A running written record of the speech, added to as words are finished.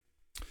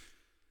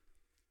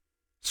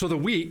So the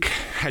week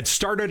had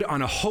started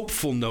on a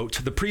hopeful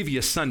note the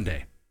previous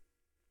Sunday,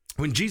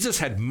 when Jesus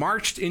had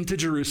marched into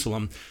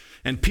Jerusalem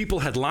and people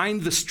had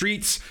lined the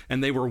streets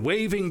and they were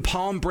waving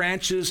palm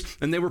branches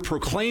and they were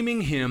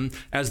proclaiming him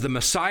as the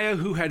Messiah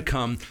who had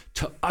come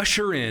to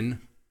usher in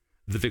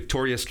the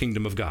victorious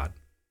kingdom of God.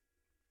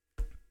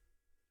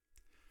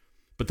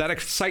 But that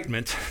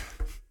excitement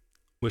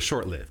was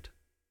short-lived.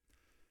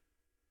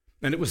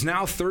 And it was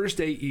now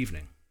Thursday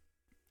evening,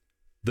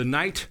 the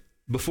night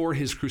before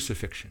his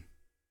crucifixion.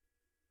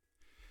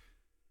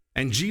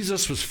 And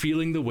Jesus was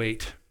feeling the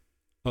weight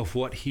of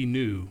what he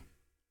knew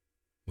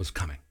was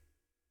coming.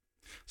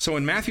 So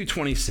in Matthew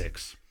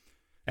 26,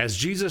 as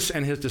Jesus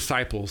and his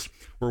disciples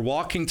were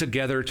walking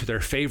together to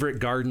their favorite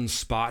garden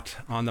spot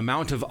on the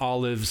Mount of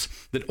Olives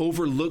that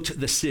overlooked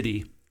the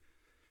city,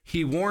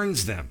 he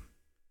warns them.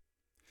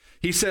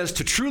 He says,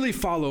 to truly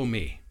follow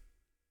me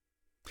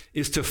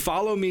is to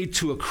follow me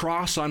to a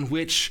cross on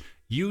which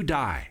you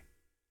die.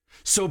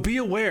 So be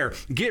aware,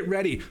 get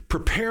ready,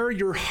 prepare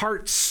your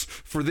hearts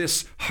for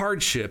this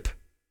hardship,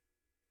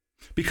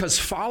 because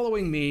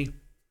following me,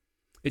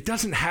 it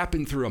doesn't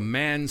happen through a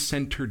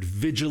man-centered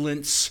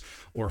vigilance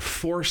or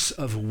force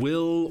of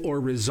will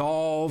or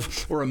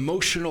resolve or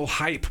emotional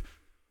hype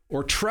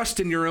or trust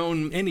in your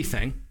own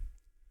anything.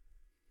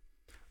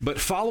 But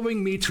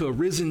following me to a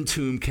risen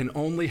tomb can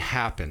only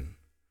happen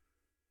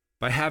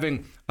by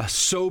having a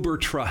sober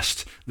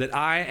trust that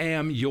I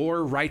am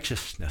your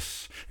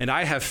righteousness and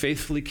I have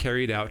faithfully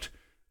carried out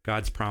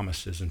God's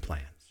promises and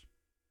plans.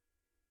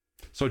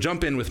 So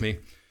jump in with me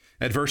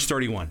at verse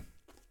 31.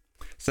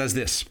 It says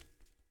this,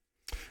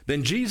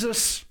 then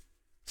Jesus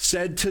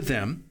said to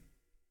them,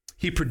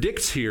 he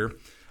predicts here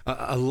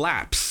a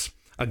lapse,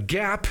 a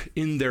gap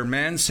in their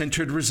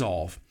man-centered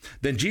resolve.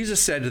 Then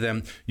Jesus said to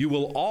them, you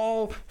will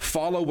all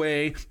fall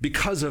away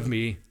because of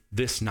me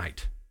this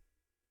night.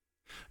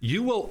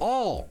 You will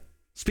all,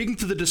 speaking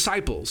to the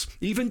disciples,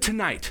 even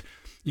tonight,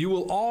 you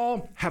will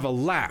all have a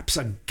lapse,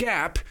 a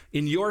gap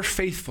in your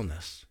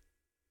faithfulness.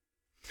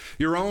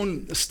 Your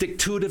own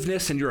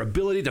stick-to-itiveness and your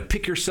ability to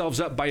pick yourselves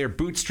up by your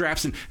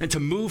bootstraps and to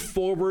move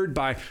forward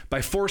by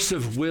force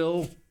of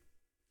will,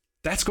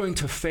 that's going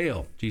to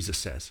fail, Jesus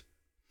says.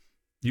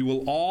 You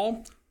will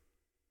all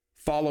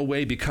fall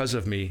away because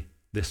of me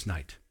this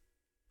night.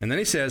 And then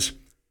he says,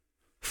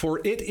 for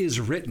it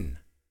is written,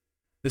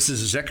 this is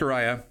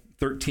Zechariah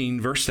 13,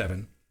 verse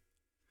 7,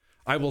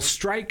 I will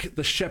strike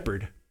the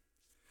shepherd,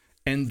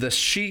 and the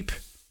sheep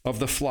of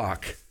the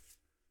flock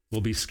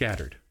will be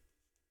scattered.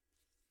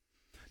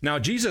 Now,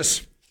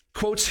 Jesus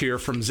quotes here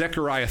from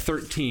Zechariah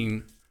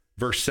 13,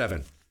 verse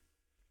 7.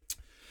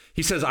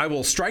 He says, I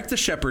will strike the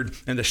shepherd,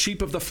 and the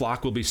sheep of the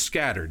flock will be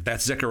scattered.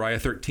 That's Zechariah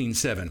 13,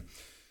 7.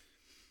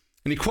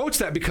 And he quotes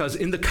that because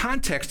in the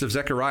context of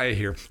Zechariah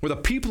here, where the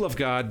people of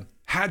God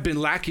had been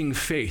lacking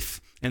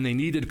faith and they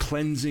needed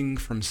cleansing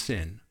from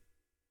sin,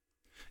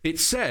 it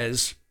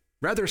says,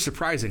 rather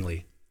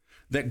surprisingly,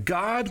 that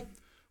God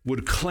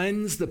would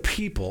cleanse the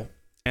people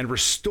and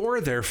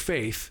restore their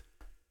faith,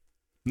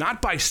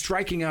 not by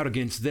striking out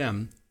against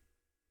them,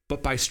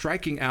 but by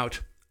striking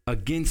out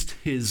against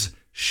his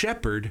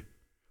shepherd,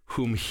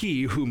 whom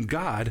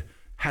God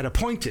had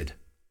appointed.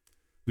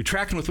 We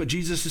tracking with what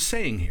Jesus is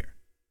saying here.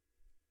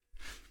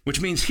 Which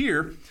means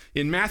here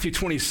in Matthew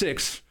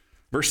 26,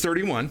 verse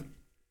 31,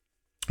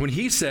 when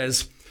he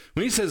says,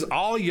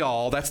 all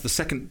y'all, that's the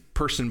second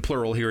person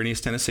plural here in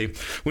East Tennessee,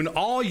 when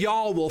all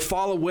y'all will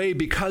fall away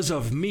because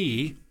of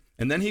me,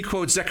 and then he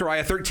quotes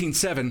Zechariah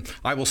 13:7,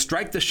 I will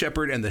strike the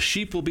shepherd and the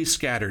sheep will be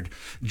scattered.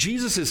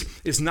 Jesus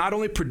is not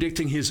only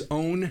predicting his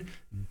own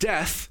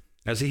death,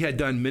 as he had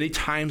done many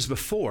times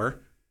before,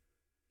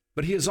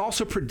 but he is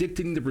also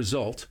predicting the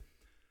result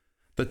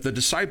that the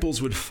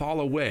disciples would fall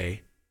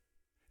away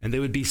and they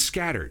would be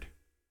scattered,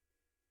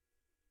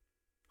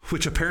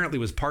 which apparently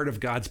was part of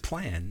God's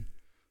plan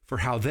for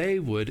how they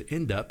would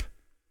end up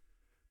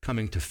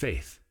coming to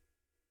faith.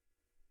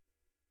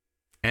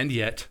 And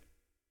yet,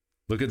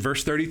 look at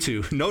verse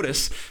 32.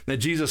 Notice that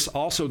Jesus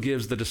also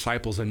gives the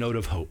disciples a note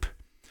of hope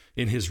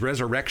in his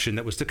resurrection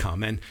that was to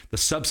come and the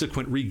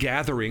subsequent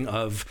regathering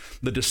of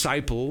the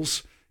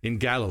disciples in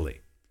Galilee.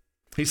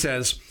 He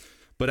says,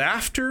 but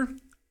after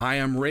I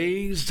am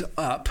raised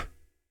up,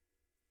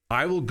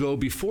 I will go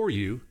before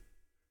you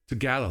to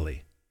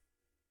Galilee.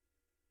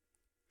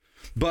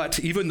 But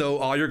even though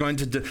all of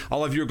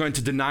you are going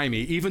to deny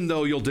me, even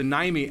though you'll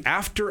deny me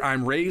after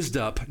I'm raised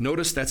up,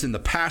 notice that's in the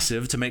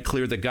passive to make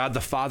clear that God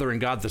the Father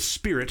and God the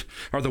Spirit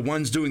are the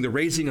ones doing the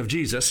raising of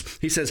Jesus.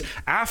 He says,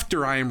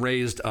 after I am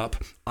raised up,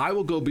 I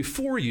will go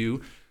before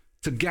you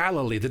to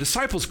Galilee. The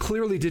disciples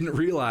clearly didn't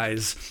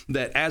realize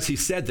that as he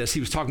said this, he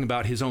was talking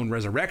about his own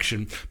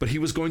resurrection, but he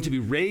was going to be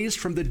raised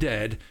from the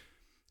dead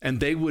and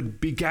they would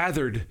be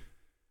gathered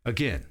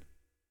again.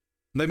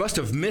 They must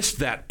have missed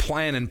that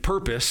plan and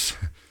purpose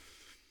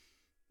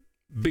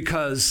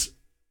because,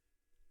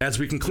 as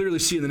we can clearly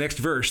see in the next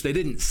verse, they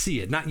didn't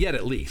see it, not yet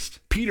at least.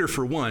 Peter,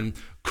 for one,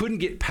 couldn't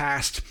get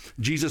past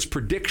Jesus'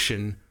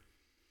 prediction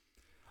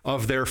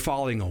of their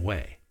falling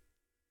away.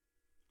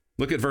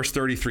 Look at verse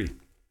 33.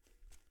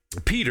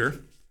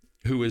 Peter,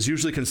 who is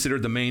usually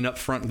considered the main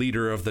upfront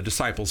leader of the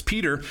disciples,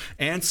 Peter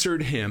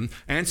answered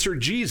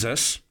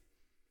Jesus,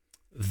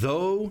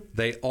 though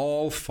they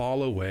all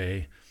fall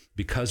away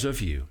because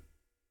of you,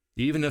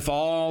 even if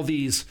all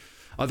these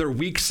other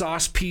weak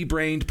sauce,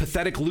 pea-brained,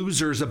 pathetic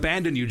losers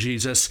abandon you,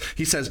 Jesus,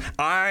 he says,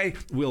 I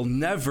will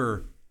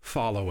never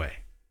fall away.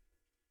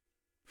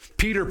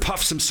 Peter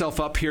puffs himself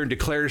up here and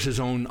declares his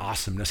own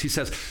awesomeness. He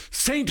says,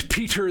 Saint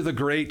Peter the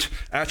Great,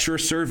 at your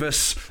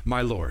service,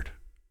 my Lord.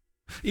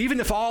 Even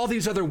if all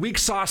these other weak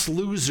sauce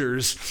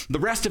losers, the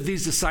rest of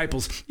these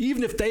disciples,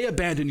 even if they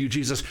abandon you,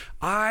 Jesus,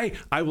 I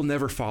will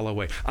never fall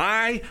away.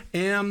 I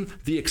am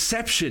the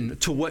exception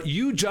to what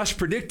you just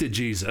predicted,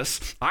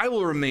 Jesus. I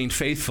will remain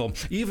faithful,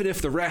 even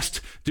if the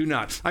rest do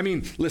not. I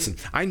mean, listen,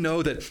 I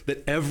know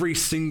that every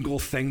single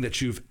thing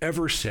that you've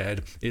ever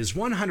said is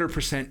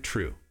 100%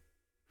 true.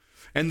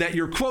 And that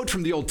your quote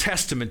from the Old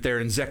Testament there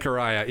in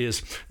Zechariah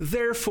is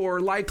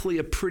therefore likely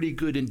a pretty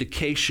good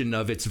indication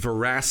of its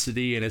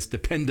veracity and its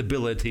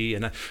dependability.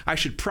 And I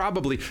should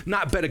probably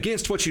not bet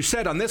against what you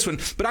said on this one,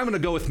 but I'm going to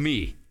go with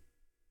me.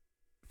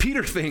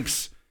 Peter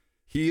thinks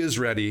he is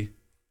ready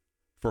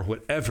for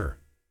whatever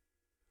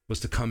was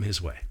to come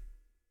his way.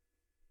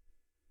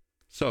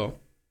 So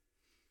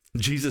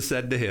Jesus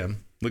said to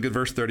him, look at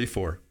verse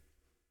 34,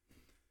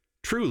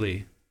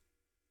 truly,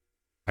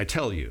 I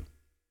tell you,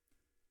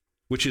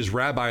 which is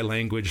rabbi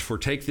language for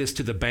take this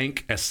to the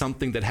bank as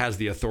something that has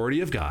the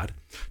authority of God.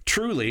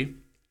 Truly,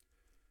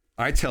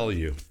 I tell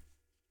you,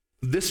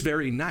 this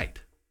very night,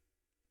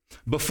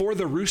 before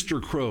the rooster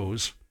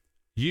crows,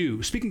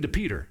 you, speaking to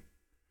Peter,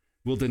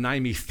 will deny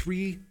me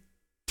 3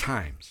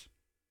 times.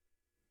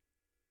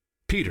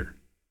 Peter,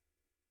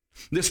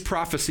 this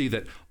prophecy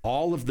that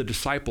all of the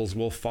disciples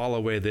will fall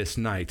away this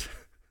night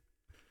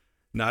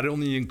not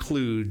only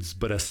includes,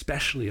 but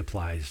especially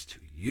applies to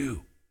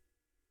you.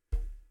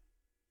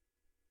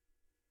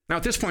 Now,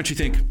 at this point, you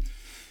think,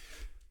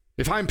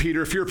 if I'm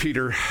Peter, if you're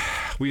Peter,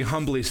 we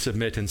humbly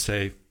submit and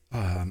say,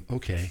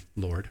 okay,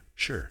 Lord,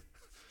 sure.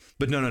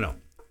 But no.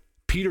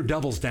 Peter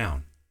doubles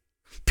down.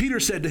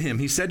 Peter said to him,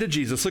 he said to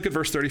Jesus, look at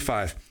verse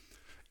 35,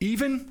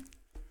 even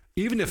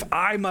if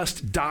I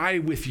must die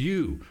with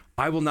you,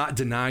 I will not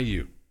deny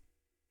you.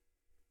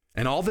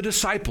 And all the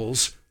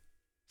disciples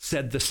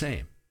said the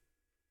same.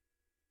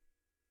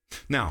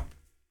 Now,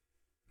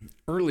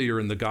 earlier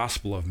in the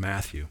Gospel of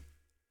Matthew,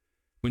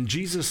 when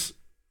Jesus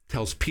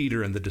tells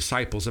Peter and the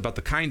disciples about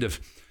the kind of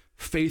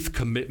faith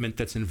commitment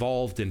that's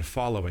involved in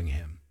following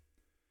him,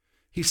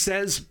 he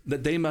says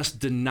that they must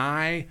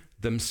deny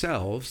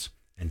themselves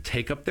and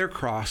take up their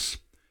cross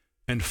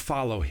and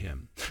follow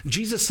him.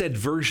 Jesus said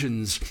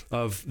versions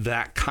of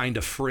that kind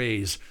of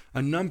phrase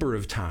a number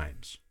of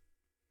times.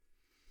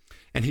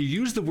 And he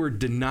used the word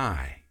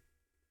deny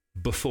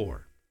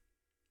before.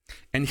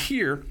 And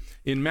here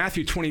in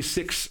Matthew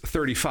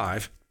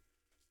 26:35,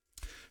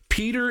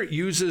 Peter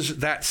uses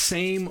that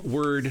same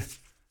word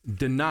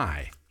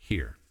deny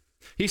here.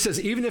 He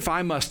says, even if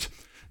I must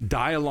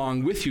die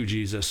along with you,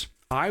 Jesus,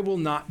 I will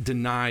not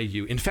deny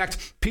you. In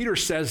fact, Peter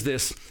says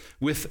this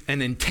with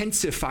an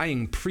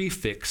intensifying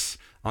prefix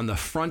on the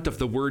front of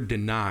the word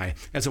deny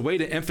as a way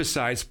to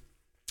emphasize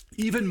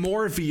even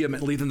more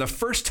vehemently than the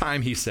first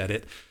time he said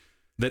it,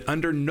 that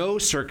under no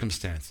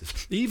circumstances,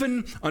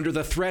 even under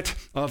the threat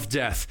of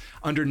death,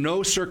 under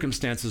no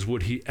circumstances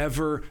would he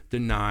ever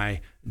deny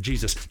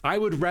Jesus. I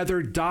would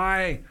rather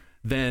die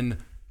than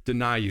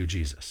deny you,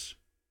 Jesus.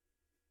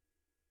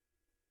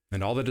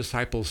 And all the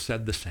disciples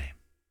said the same.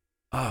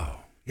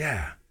 Oh,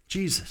 yeah,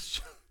 Jesus,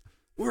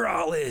 we're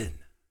all in.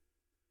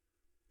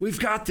 We've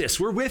got this.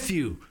 We're with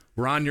you.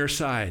 We're on your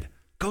side.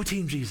 Go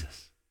Team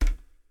Jesus.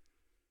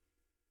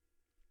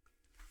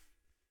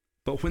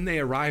 But when they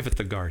arrive at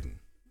the garden,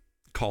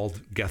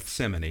 called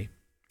Gethsemane,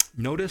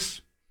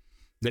 notice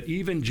that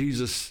even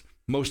Jesus'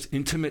 most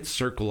intimate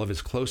circle of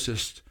his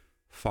closest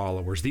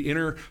followers, the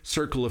inner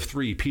circle of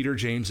 3, Peter,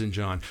 James, and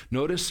John,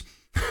 notice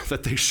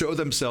that they show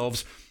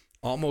themselves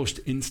almost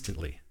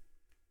instantly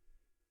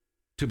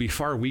to be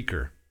far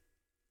weaker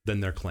than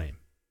their claim.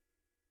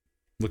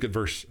 Look at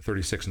verse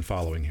 36 and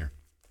following here.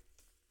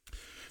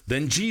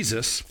 Then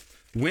Jesus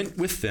went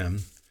with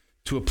them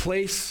to a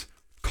place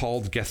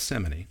called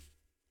Gethsemane.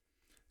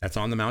 That's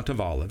on the Mount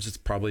of Olives. It's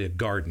probably a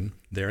garden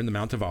there in the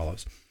Mount of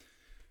Olives.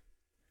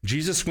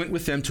 Jesus went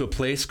with them to a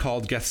place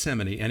called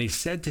Gethsemane, and he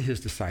said to his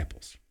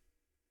disciples,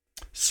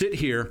 sit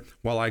here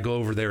while I go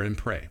over there and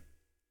pray.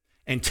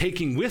 And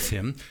taking with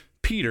him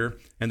Peter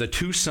and the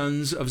 2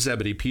 sons of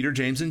Zebedee, Peter,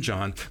 James, and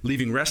John,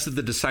 leaving rest of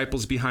the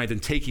disciples behind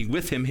and taking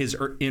with him his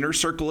inner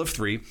circle of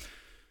 3,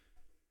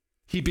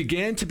 he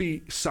began to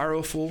be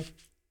sorrowful,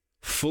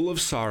 full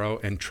of sorrow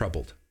and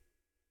troubled.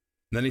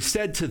 And then he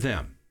said to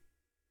them,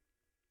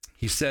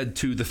 he said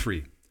to the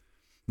 3,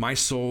 my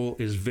soul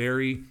is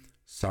very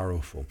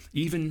sorrowful,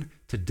 even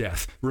to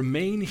death.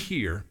 Remain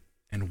here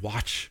and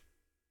watch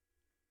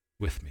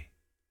with me.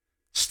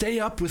 Stay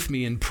up with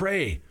me and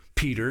pray,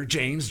 Peter,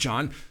 James,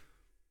 John.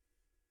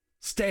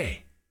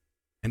 Stay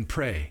and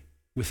pray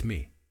with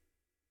me.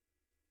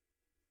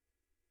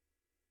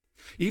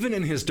 Even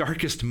in his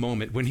darkest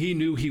moment, when he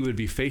knew he would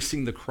be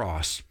facing the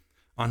cross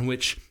on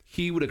which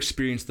he would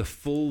experience the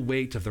full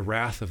weight of the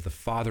wrath of the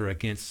Father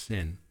against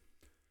sin,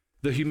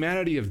 the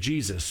humanity of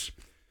Jesus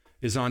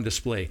is on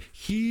display.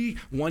 He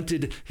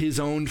wanted his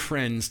own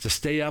friends to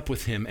stay up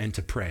with him and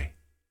to pray.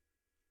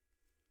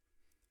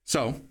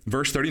 So,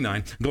 verse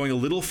 39, going a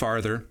little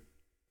farther,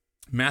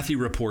 Matthew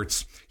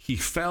reports he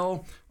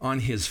fell on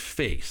his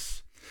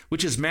face,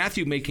 which is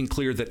Matthew making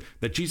clear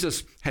that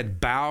Jesus had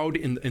bowed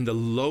in the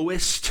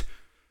lowest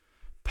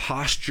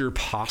posture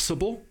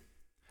possible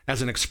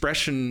as an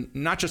expression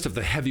not just of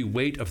the heavy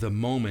weight of the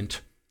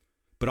moment,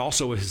 but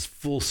also of his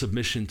full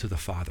submission to the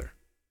Father.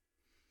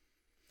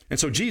 And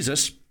so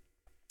Jesus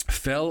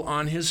fell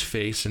on his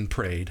face and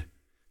prayed,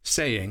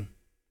 saying,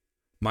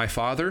 "My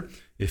Father,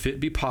 if it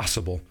be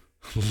possible,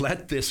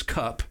 let this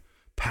cup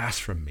pass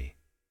from me.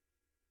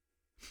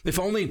 If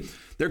only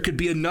there could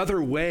be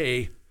another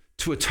way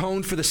to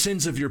atone for the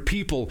sins of your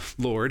people,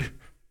 Lord.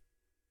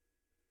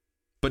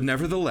 But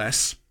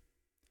nevertheless,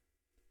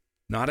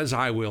 not as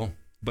I will,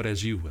 but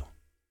as you will."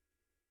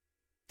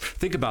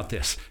 Think about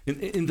this.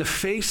 In the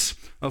face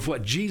of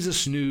what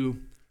Jesus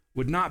knew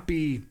would not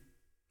be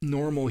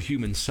normal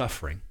human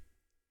suffering,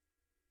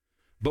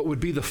 but would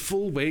be the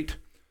full weight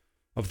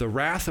of the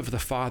wrath of the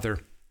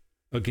Father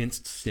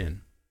against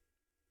sin,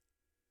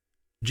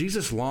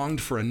 Jesus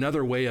longed for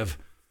another way of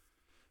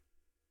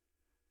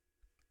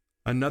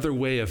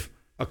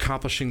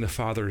accomplishing the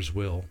Father's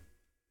will,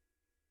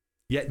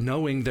 yet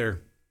knowing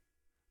there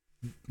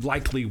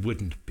likely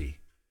wouldn't be.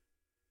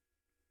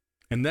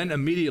 And then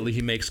immediately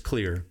he makes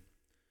clear,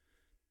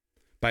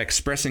 by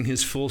expressing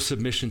his full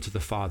submission to the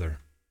Father,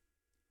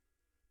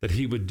 that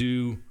he would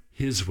do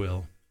his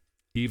will,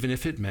 even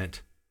if it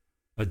meant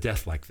a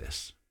death like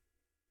this.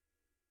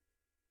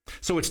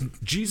 So it's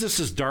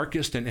Jesus'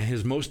 darkest and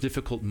his most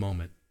difficult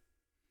moment.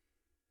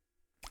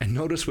 And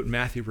notice what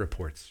Matthew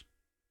reports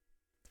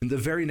in the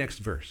very next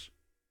verse.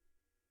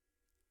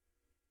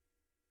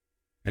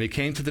 And he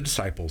came to the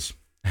disciples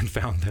and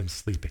found them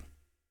sleeping.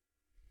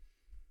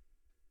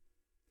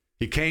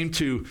 He came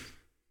to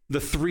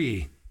the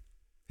three,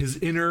 his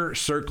inner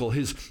circle,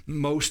 his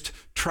most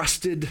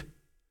trusted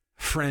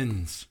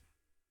friends.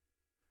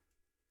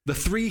 The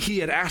three he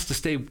had asked to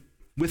stay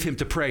with him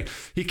to pray.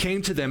 He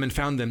came to them and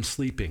found them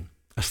sleeping,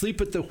 asleep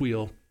at the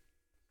wheel,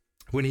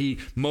 when he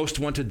most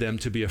wanted them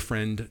to be a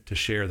friend to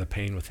share the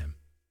pain with him.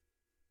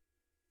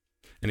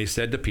 And he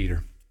said to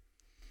Peter,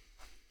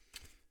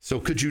 "So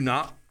could you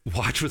not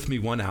watch with me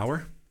 1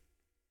 hour?"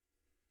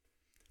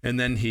 And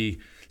then he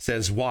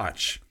says,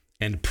 "Watch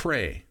and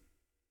pray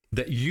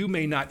that you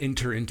may not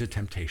enter into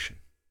temptation.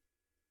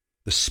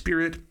 The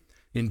spirit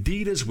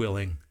indeed is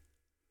willing,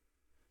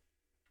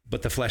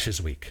 but the flesh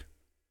is weak."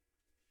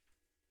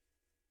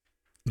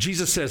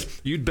 Jesus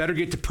says, you'd better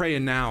get to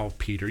praying now,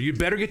 Peter. You'd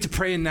better get to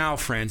praying now,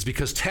 friends,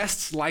 because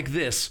tests like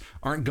this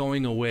aren't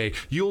going away.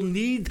 You'll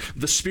need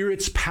the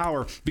Spirit's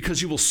power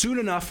because you will soon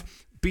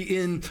enough be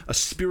in a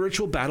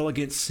spiritual battle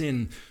against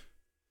sin.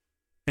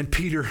 And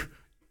Peter,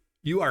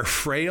 you are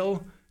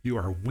frail, you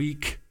are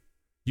weak,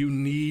 you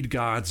need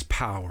God's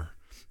power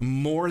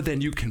more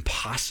than you can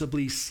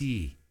possibly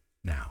see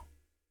now.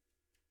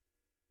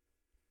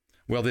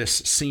 Well, this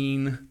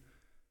scene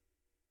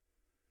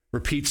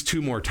repeats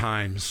 2 more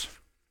times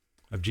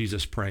of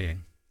Jesus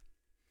praying.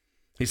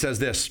 He says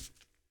this,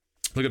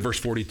 look at verse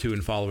 42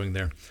 and following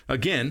there.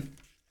 Again,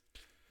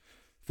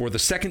 for the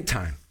second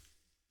time,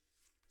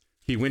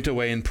 he went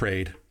away and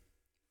prayed,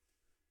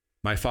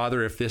 "My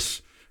Father, if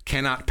this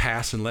cannot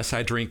pass unless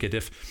I drink it,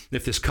 if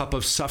this cup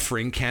of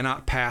suffering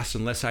cannot pass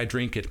unless I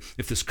drink it,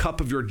 if this cup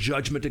of your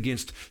judgment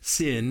against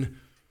sin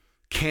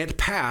can't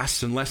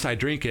pass unless I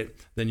drink it,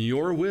 then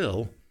your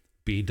will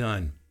be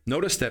done."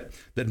 Notice that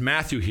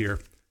Matthew here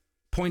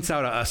points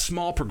out a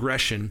small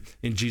progression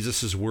in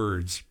Jesus'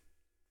 words.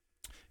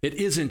 It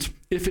isn't,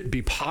 "if it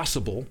be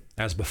possible,"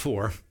 as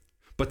before,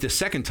 but the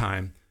second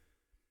time,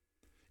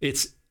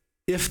 it's,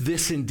 "if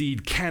this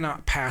indeed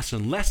cannot pass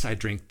unless I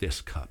drink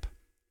this cup."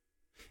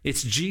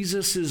 It's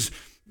Jesus'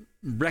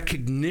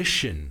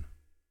 recognition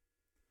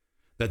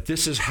that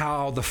this is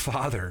how the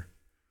Father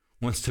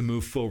wants to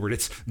move forward.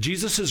 It's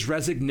Jesus'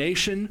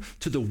 resignation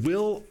to the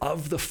will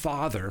of the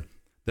Father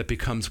that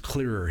becomes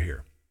clearer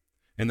here.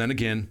 And then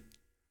again,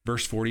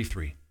 verse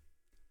 43.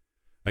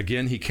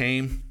 Again, he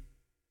came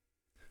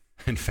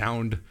and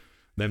found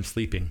them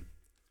sleeping,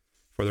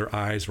 for their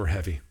eyes were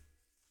heavy.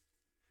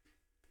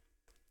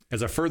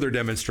 As a further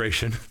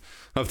demonstration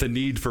of the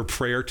need for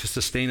prayer to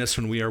sustain us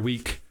when we are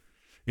weak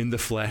in the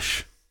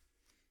flesh,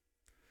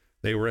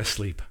 they were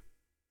asleep.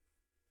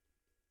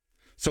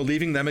 So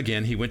leaving them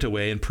again, he went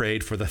away and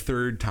prayed for the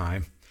 3rd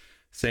time,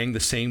 saying the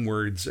same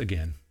words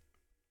again.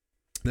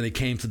 Then he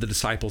came to the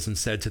disciples and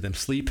said to them,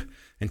 "Sleep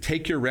and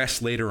take your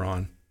rest later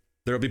on.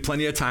 There will be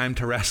plenty of time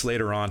to rest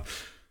later on."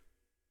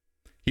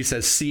 He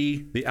says,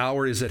 "See, the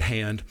hour is at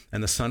hand,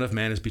 and the Son of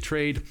Man is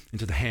betrayed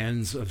into the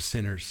hands of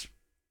sinners.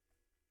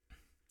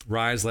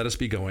 Rise, let us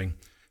be going.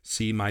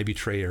 See, my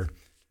betrayer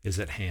is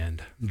at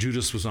hand."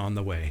 Judas was on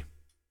the way.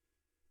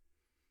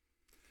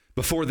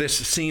 Before this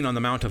scene on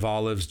the Mount of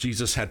Olives,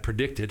 Jesus had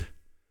predicted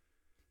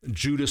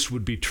Judas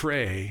would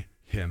betray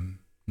him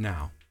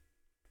now.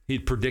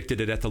 He'd predicted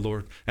it at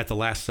the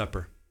Last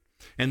Supper.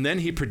 And then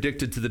he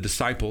predicted to the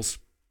disciples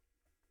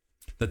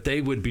that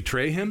they would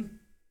betray him,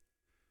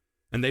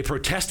 and they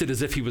protested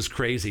as if he was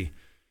crazy.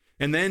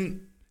 And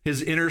then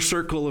his inner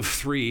circle of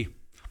three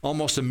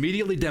almost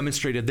immediately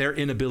demonstrated their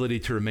inability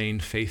to remain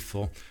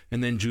faithful.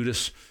 And then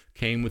Judas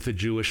came with the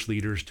Jewish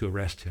leaders to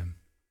arrest him.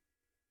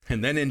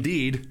 And then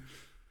indeed,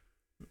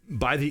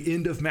 by the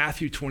end of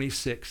Matthew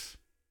 26,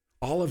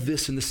 all of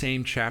this in the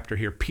same chapter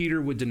here, Peter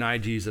would deny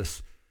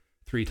Jesus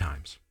 3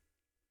 times.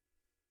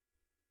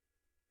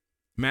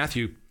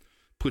 Matthew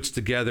puts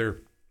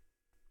together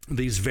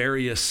these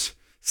various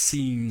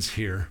scenes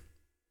here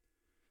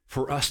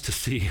for us to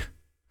see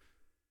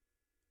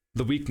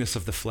the weakness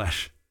of the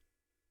flesh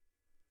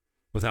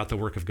without the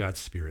work of God's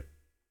Spirit.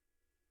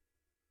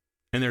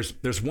 And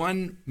there's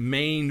one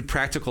main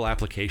practical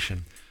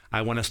application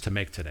I want us to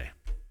make today.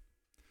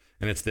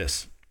 And it's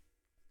this: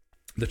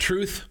 the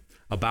truth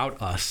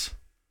about us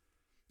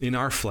in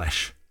our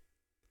flesh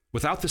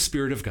without the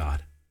Spirit of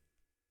God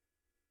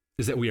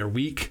is that we are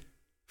weak,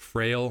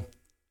 frail,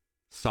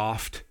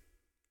 soft,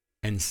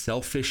 and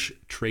selfish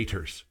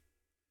traitors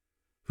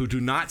who do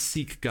not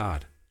seek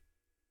God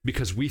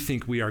because we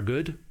think we are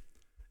good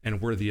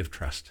and worthy of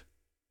trust.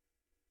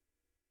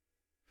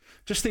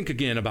 Just think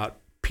again about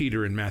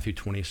Peter in Matthew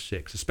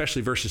 26,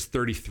 especially verses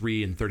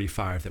 33 and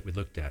 35 that we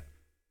looked at.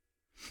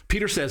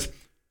 Peter says,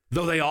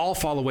 "Though they all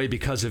fall away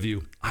because of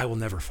you, I will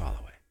never fall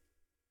away.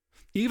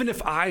 Even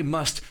if I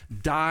must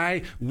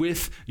die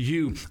with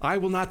you, I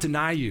will not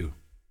deny you."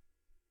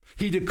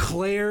 He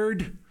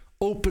declared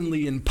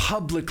openly and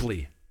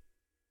publicly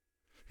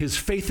his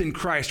faith in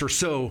Christ, or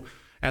so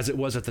as it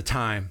was at the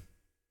time.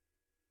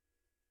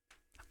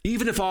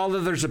 Even if all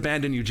others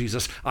abandon you,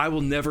 Jesus, I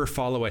will never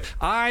fall away.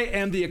 I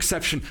am the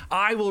exception.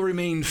 I will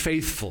remain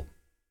faithful.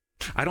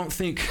 I don't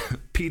think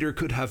Peter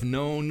could have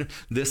known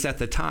this at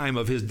the time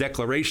of his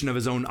declaration of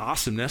his own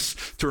awesomeness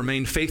to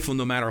remain faithful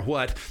no matter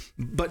what.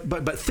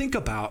 But think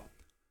about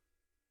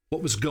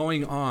what was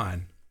going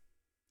on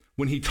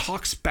when he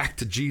talks back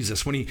to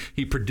Jesus, when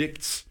he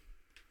predicts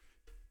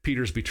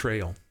Peter's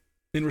betrayal.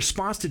 In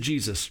response to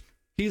Jesus,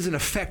 he's in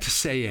effect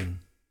saying,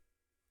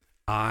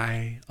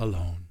 "I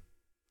alone,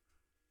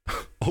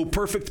 O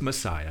perfect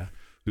Messiah,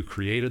 who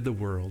created the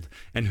world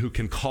and who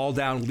can call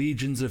down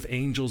legions of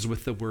angels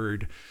with the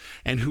word,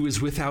 and who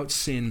is without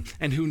sin,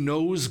 and who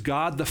knows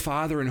God the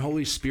Father and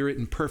Holy Spirit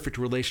in perfect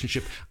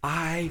relationship,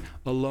 I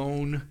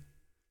alone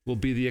will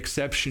be the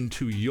exception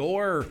to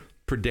your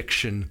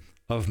prediction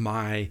of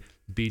my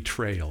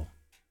betrayal."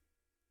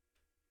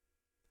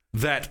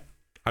 That,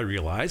 I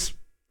realize,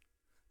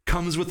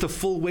 comes with the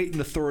full weight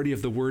and authority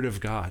of the Word of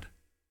God.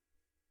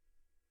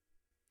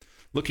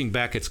 Looking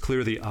back, it's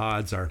clear the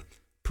odds are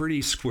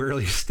pretty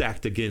squarely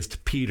stacked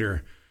against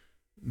Peter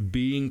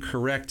being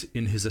correct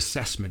in his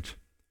assessment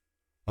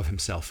of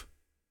himself.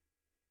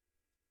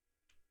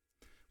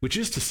 Which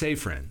is to say,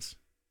 friends,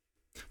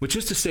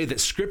 that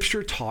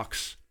Scripture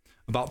talks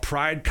about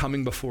pride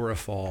coming before a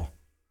fall.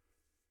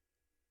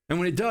 And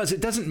when it does, it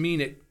doesn't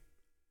mean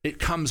it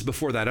comes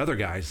before that other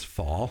guy's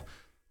fall,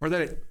 or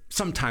that it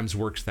sometimes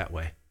works that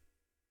way.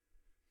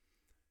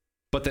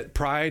 But that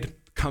pride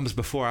comes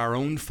before our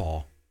own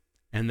fall,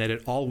 and that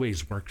it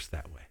always works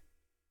that way.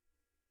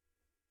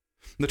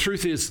 The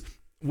truth is,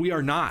 we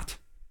are not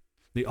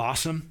the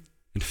awesome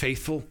and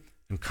faithful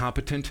and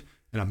competent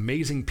and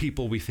amazing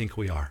people we think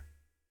we are.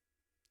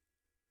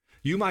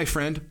 You, my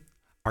friend,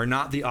 are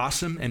not the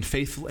awesome and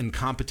faithful and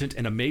competent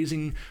and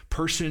amazing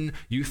person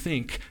you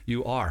think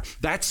you are.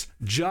 That's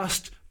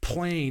just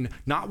plain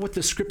not what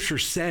the Scripture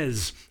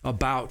says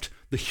about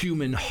the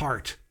human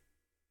heart.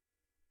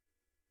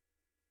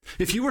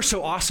 If you were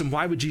so awesome,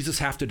 why would Jesus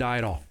have to die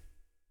at all?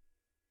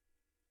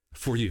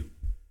 For you.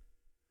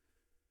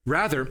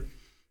 Rather,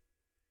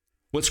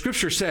 what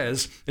Scripture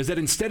says is that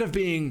instead of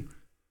being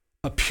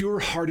a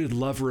pure-hearted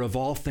lover of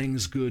all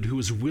things good, who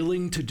is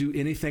willing to do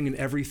anything and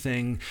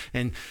everything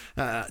and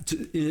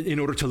in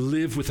order to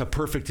live with a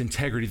perfect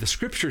integrity, the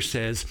Scripture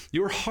says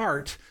your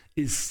heart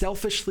is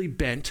selfishly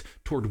bent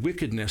toward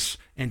wickedness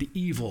and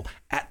evil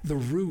at the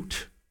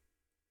root.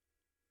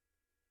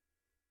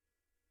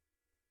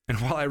 And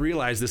while I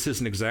realize this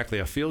isn't exactly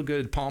a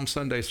feel-good Palm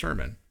Sunday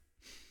sermon,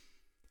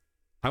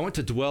 I want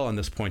to dwell on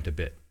this point a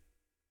bit.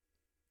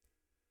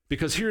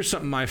 Because here's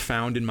something I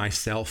found in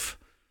myself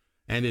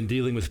and in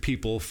dealing with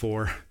people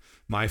for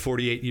my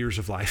 48 years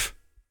of life.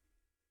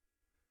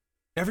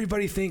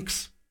 Everybody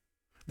thinks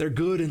they're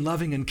good and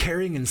loving and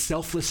caring and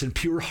selfless and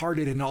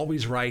pure-hearted and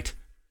always right,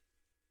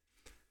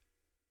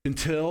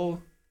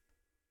 until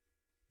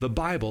the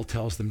Bible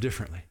tells them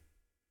differently.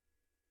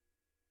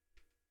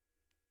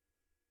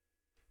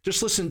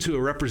 Just listen to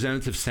a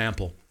representative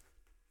sample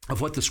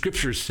of what the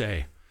Scriptures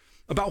say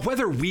about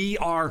whether we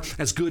are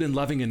as good and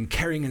loving and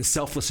caring and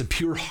selfless and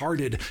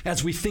pure-hearted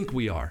as we think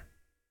we are.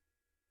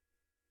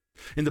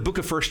 In the book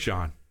of 1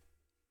 John,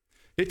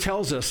 it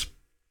tells us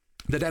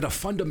that at a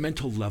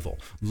fundamental level,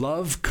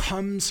 love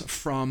comes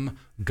from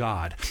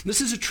God.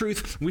 This is a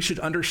truth we should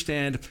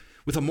understand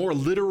with a more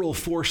literal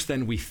force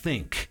than we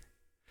think,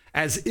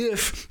 as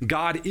if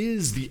God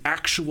is the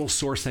actual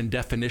source and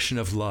definition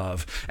of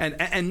love,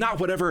 and not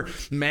whatever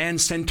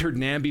man-centered,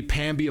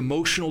 namby-pamby,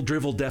 emotional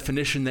drivel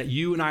definition that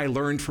you and I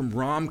learned from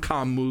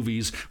rom-com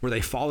movies where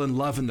they fall in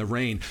love in the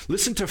rain.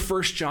 Listen to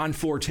 1 John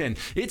 4:10.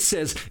 It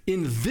says,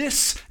 "In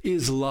this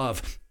is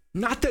love,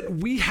 not that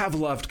we have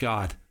loved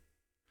God,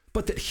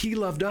 but that he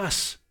loved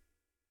us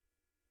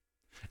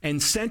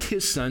and sent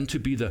his son to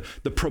be the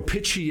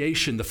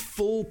propitiation, the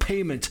full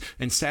payment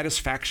and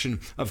satisfaction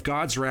of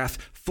God's wrath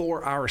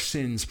for our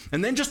sins."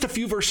 And then just a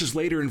few verses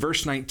later in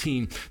verse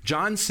 19,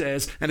 John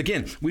says, and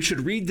again, we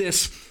should read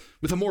this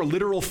with a more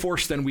literal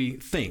force than we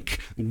think,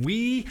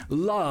 we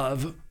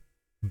love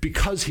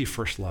because he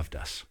first loved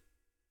us.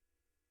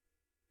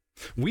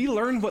 We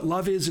learn what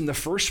love is in the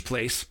first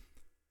place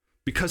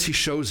because he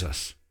shows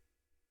us.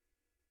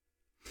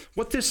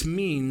 What this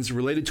means,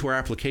 related to our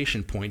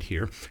application point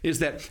here, is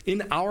that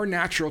in our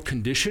natural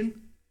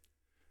condition,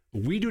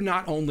 we do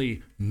not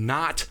only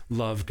not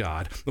love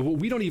God, but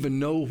we don't even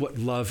know what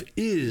love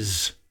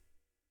is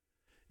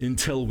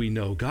until we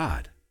know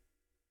God.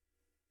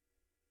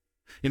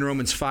 In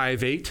Romans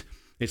 5:8,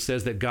 it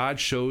says that God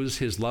shows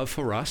his love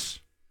for us,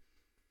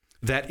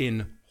 that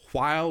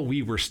while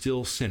we were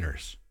still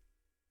sinners,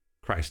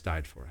 Christ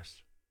died for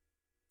us.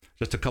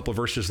 Just a couple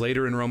verses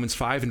later in Romans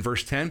 5 and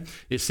verse 10,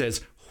 it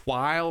says,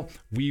 while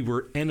we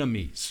were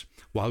enemies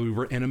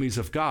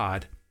of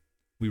God,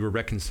 we were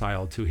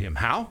reconciled to him.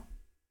 How?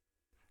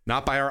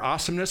 Not by our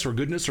awesomeness or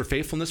goodness or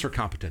faithfulness or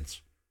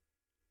competence,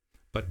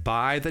 but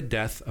by the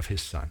death of his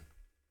son.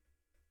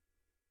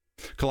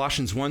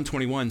 Colossians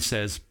 1:21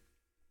 says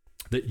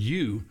that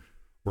you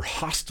were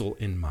hostile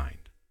in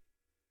mind,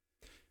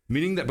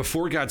 meaning that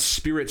before God's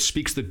Spirit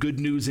speaks the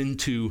good news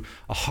into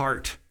a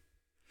heart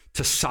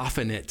to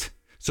soften it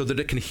so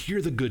that it can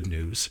hear the good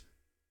news,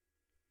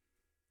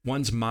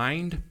 one's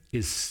mind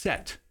is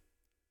set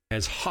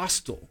as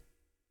hostile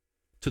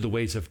to the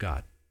ways of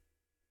God.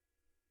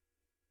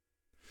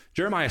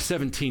 Jeremiah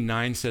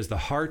 17:9 says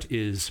the heart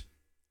is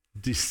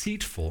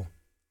deceitful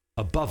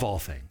above all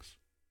things,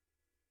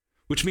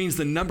 which means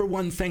the number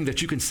one thing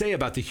that you can say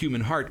about the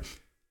human heart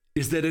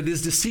is that it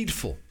is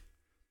deceitful.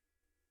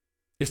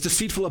 It's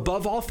deceitful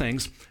above all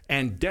things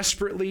and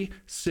desperately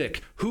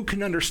sick. Who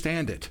can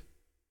understand it?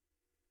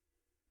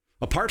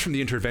 Apart from the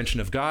intervention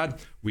of God,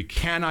 we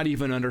cannot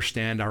even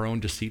understand our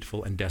own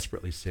deceitful and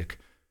desperately sick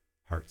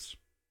hearts.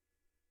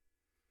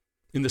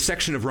 In the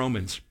section of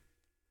Romans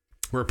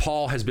where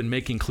Paul has been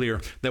making clear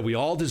that we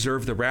all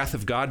deserve the wrath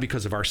of God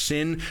because of our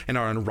sin and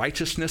our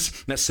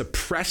unrighteousness that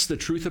suppress the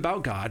truth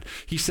about God,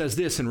 he says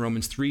this in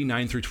Romans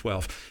 3:9 through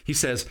 12. He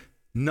says,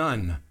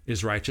 "None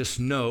is righteous,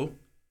 no,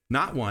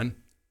 not one.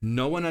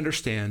 No one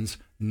understands,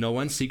 no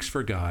one seeks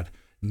for God,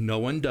 no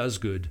one does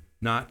good,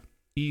 not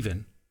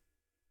even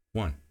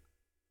one."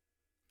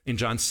 In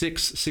John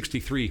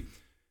 6:63,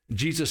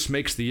 Jesus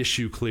makes the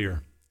issue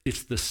clear.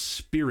 It's the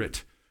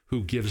Spirit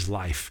who gives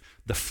life.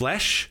 The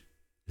flesh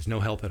is no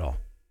help at all.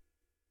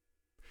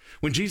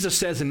 When Jesus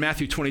says in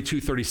Matthew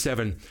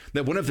 22:37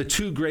 that one of the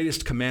two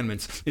greatest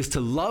commandments is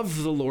to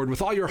love the Lord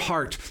with all your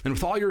heart and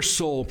with all your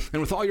soul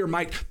and with all your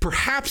might,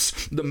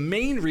 perhaps the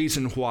main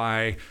reason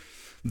why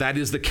that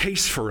is the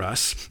case for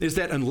us is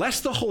that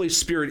unless the Holy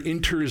Spirit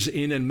enters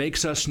in and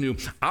makes us new,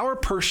 our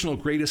personal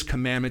greatest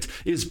commandment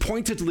is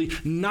pointedly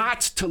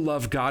not to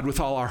love God with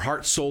all our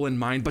heart, soul, and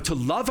mind, but to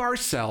love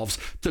ourselves,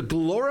 to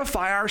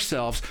glorify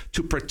ourselves,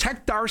 to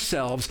protect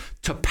ourselves,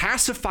 to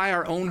pacify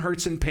our own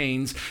hurts and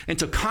pains, and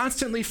to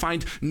constantly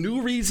find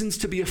new reasons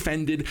to be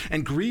offended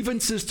and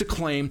grievances to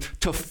claim,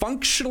 to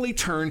functionally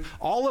turn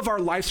all of our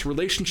life's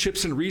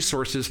relationships and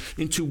resources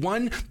into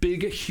one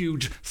big,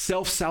 huge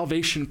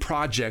self-salvation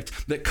project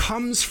that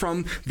comes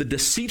from the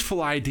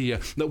deceitful idea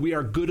that we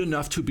are good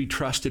enough to be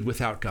trusted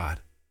without God.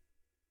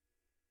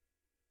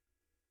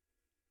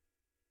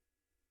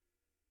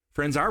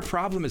 Friends, our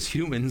problem as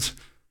humans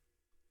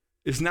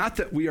is not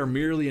that we are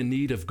merely in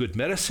need of good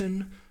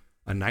medicine,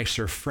 a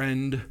nicer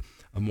friend,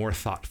 a more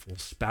thoughtful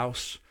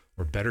spouse,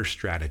 or better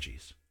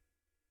strategies.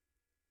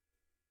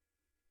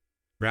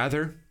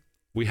 Rather,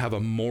 we have a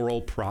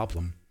moral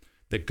problem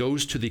that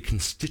goes to the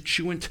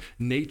constituent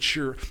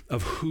nature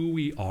of who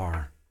we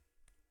are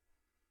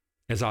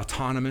as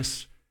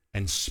autonomous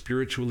and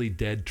spiritually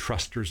dead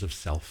trusters of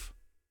self.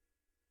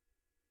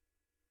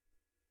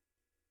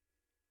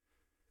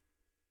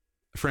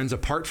 Friends,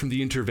 apart from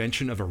the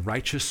intervention of a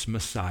righteous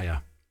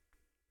Messiah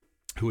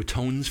who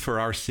atones for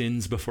our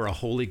sins before a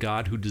holy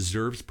God who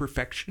deserves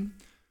perfection,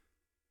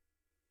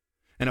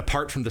 and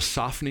apart from the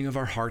softening of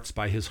our hearts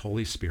by his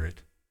Holy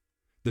Spirit,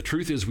 the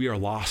truth is we are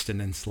lost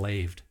and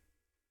enslaved.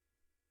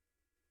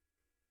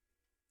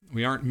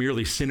 We aren't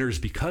merely sinners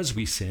because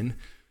we sin.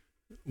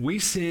 We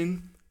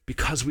sin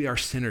because we are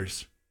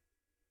sinners,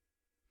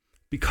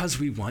 because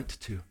we want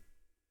to.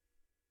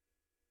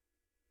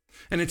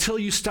 And until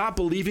you stop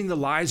believing the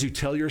lies you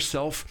tell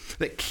yourself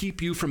that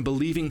keep you from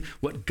believing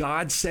what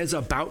God says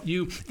about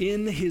you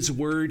in his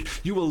word,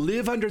 you will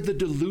live under the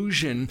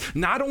delusion,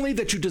 not only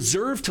that you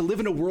deserve to live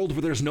in a world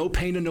where there's no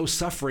pain and no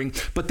suffering,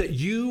 but that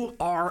you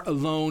are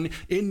alone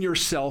in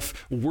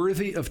yourself,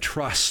 worthy of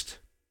trust.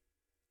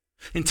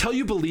 Until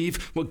you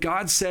believe what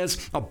God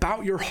says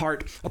about your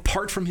heart,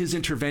 apart from his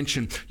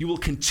intervention, you will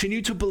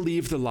continue to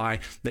believe the lie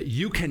that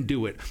you can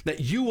do it, that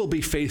you will be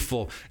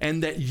faithful,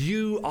 and that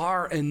you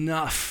are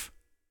enough.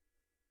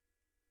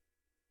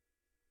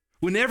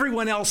 When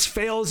everyone else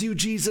fails you,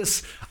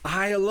 Jesus,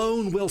 I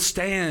alone will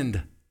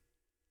stand.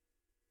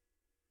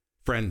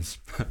 Friends,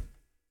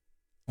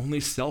 only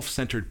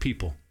self-centered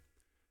people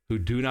who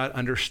do not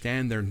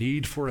understand their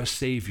need for a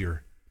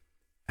Savior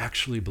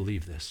actually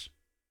believe this.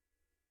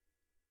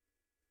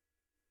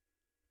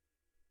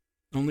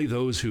 Only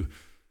those who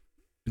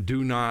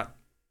do not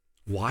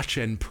watch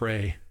and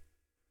pray,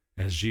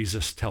 as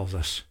Jesus tells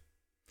us,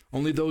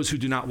 only those who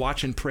do not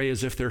watch and pray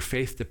as if their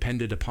faith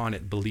depended upon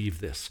it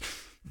believe this.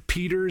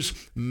 Peter's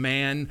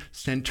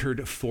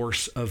man-centered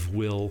force of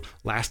will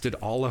lasted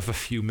all of a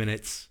few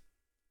minutes.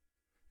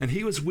 And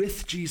he was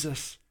with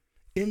Jesus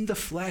in the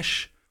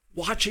flesh,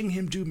 watching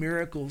him do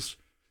miracles,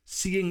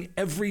 seeing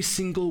every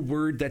single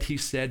word that he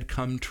said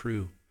come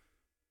true.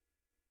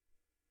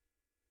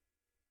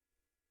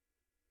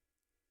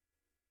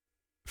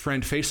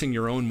 Friend, facing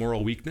your own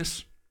moral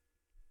weakness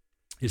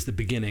is the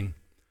beginning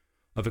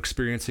of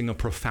experiencing a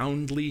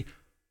profoundly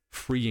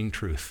freeing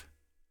truth.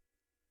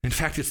 In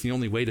fact, it's the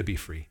only way to be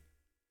free.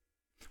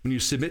 When you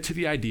submit to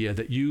the idea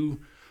that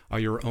you are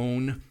your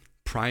own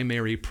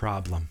primary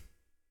problem,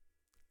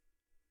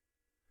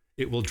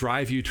 it will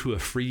drive you to a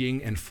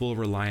freeing and full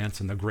reliance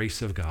on the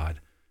grace of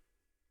God.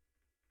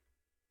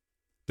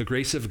 The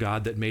grace of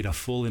God that made a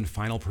full and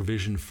final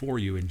provision for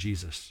you in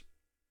Jesus.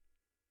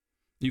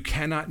 You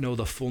cannot know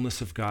the fullness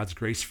of God's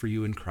grace for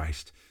you in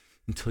Christ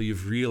until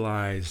you've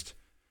realized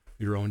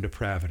your own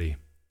depravity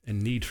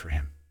and need for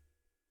him.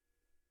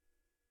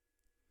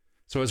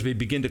 So as we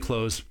begin to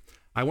close,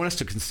 I want us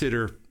to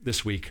consider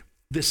this week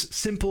this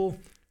simple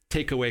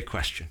takeaway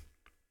question.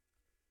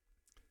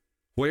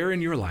 Where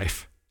in your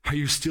life are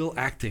you still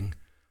acting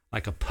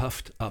like a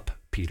puffed up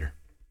Peter?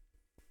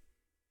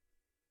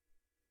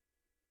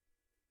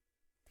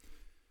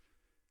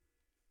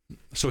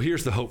 So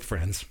here's the hope,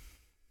 friends.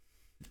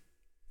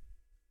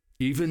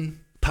 Even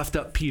puffed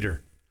up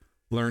Peter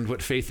learned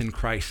what faith in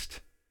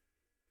Christ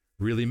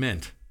really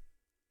meant.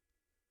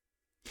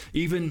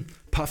 Even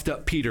puffed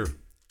up Peter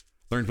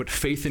learned what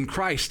faith in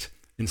Christ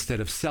instead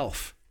of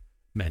self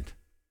meant.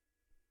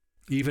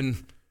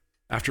 Even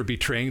after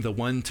betraying the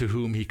one to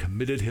whom he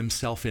committed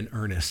himself in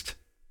earnest,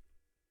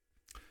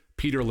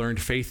 Peter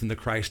learned faith in the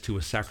Christ who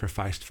was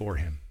sacrificed for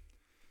him.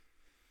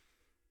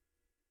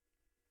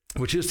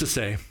 Which is to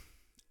say,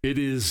 it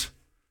is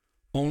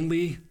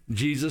only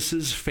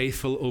Jesus'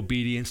 faithful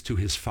obedience to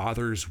his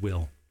Father's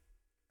will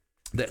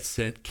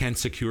that can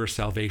secure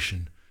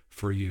salvation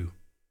for you.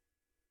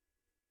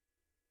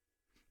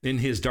 In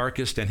his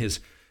darkest and his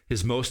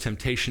most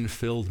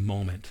temptation-filled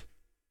moment,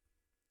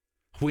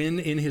 when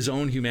in his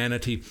own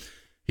humanity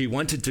he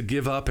wanted to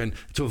give up and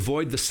to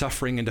avoid the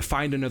suffering and to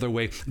find another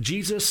way,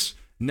 Jesus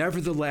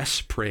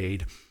nevertheless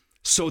prayed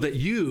so that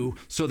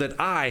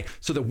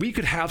we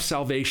could have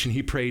salvation.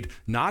 He prayed,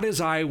 not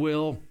as I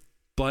will,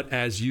 but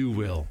as you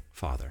will,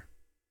 Father.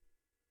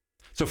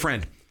 So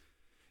friend,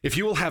 if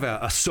you will have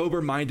a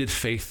sober-minded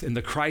faith in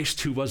the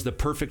Christ who was the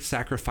perfect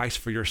sacrifice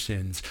for your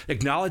sins,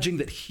 acknowledging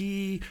that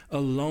he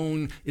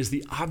alone is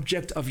the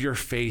object of your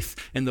faith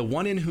and the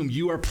one in whom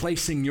you are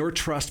placing your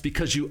trust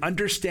because you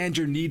understand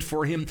your need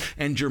for him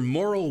and your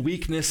moral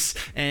weakness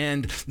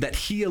and that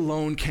he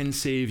alone can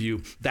save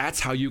you,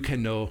 that's how you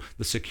can know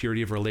the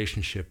security of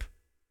relationship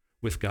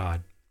with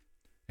God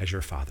as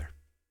your Father.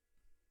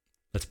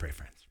 Let's pray,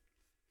 friends.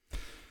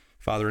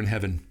 Father in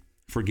heaven,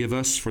 forgive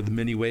us for the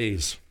many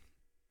ways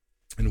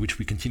in which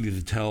we continue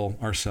to tell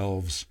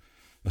ourselves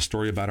a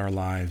story about our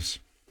lives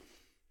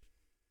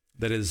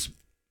that is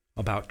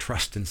about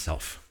trust in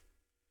self,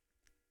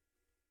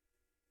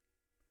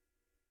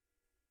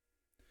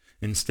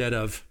 instead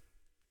of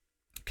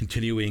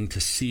continuing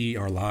to see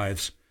our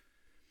lives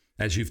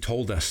as you've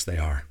told us they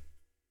are,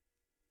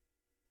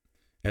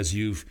 as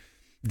you've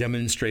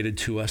demonstrated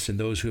to us and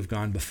those who have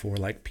gone before,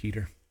 like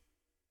Peter,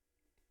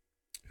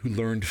 who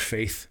learned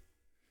faith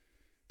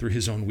through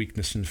his own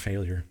weakness and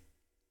failure.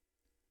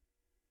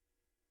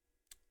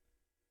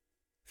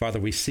 Father,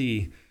 we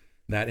see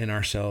that in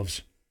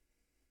ourselves,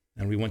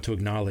 and we want to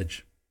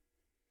acknowledge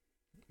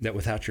that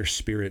without your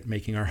Spirit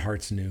making our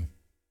hearts new,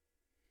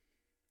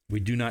 we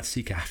do not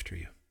seek after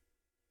you.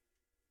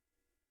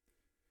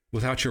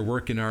 Without your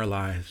work in our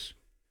lives,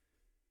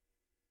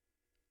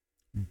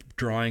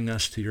 drawing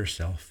us to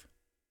yourself,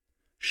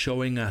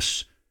 showing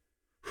us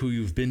who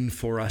you've been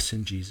for us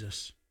in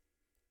Jesus,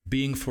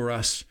 being for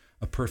us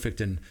a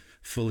perfect and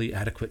fully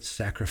adequate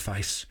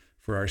sacrifice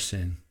for our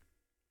sin.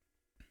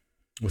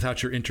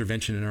 Without your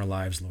intervention in our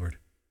lives, Lord,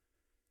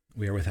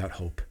 we are without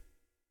hope.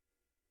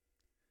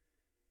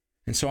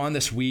 And so on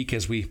this week,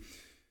 as we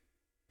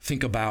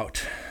think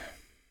about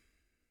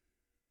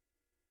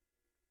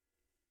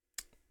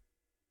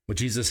what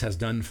Jesus has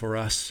done for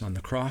us on the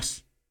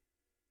cross,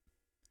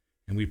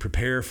 and we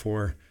prepare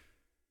for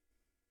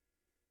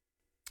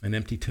an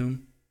empty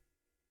tomb,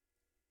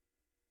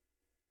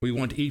 we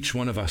want each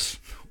one of us,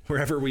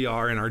 wherever we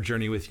are in our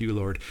journey with you,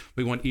 Lord,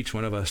 we want each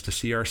one of us to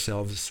see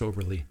ourselves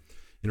soberly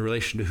in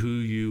relation to who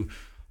you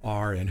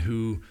are and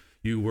who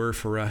you were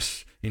for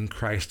us in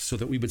Christ, so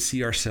that we would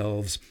see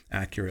ourselves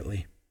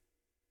accurately,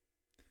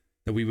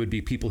 that we would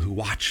be people who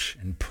watch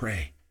and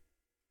pray,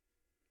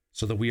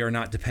 so that we are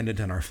not dependent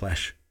on our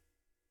flesh,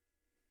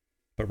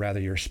 but rather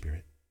your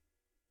Spirit.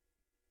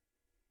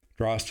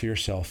 Draw us to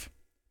yourself,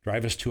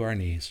 drive us to our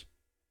knees,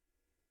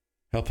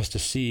 help us to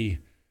see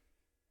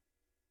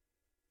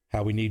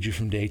how we need you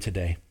from day to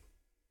day.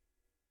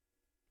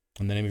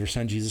 In the name of your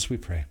Son, Jesus, we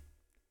pray.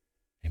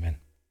 Amen.